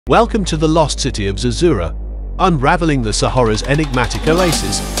Welcome to the Lost City of Zerzura, unraveling the Sahara's enigmatic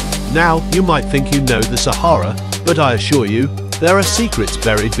oasis. Now, you might think you know the Sahara, but I assure you, there are secrets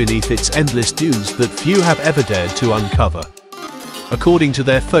buried beneath its endless dunes that few have ever dared to uncover. According to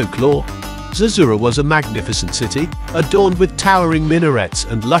their folklore, Zerzura was a magnificent city, adorned with towering minarets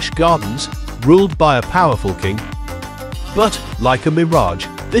and lush gardens, ruled by a powerful king. But, like a mirage,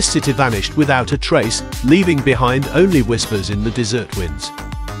 this city vanished without a trace, leaving behind only whispers in the desert winds.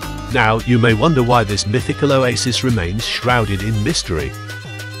 Now, you may wonder why this mythical oasis remains shrouded in mystery.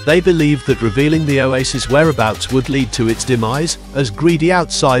 They believed that revealing the oasis' whereabouts would lead to its demise, as greedy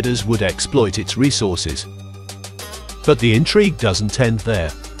outsiders would exploit its resources. But the intrigue doesn't end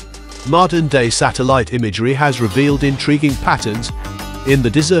there. Modern-day satellite imagery has revealed intriguing patterns in the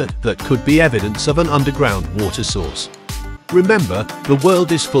desert that could be evidence of an underground water source. Remember, the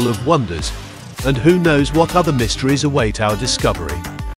world is full of wonders, and who knows what other mysteries await our discovery.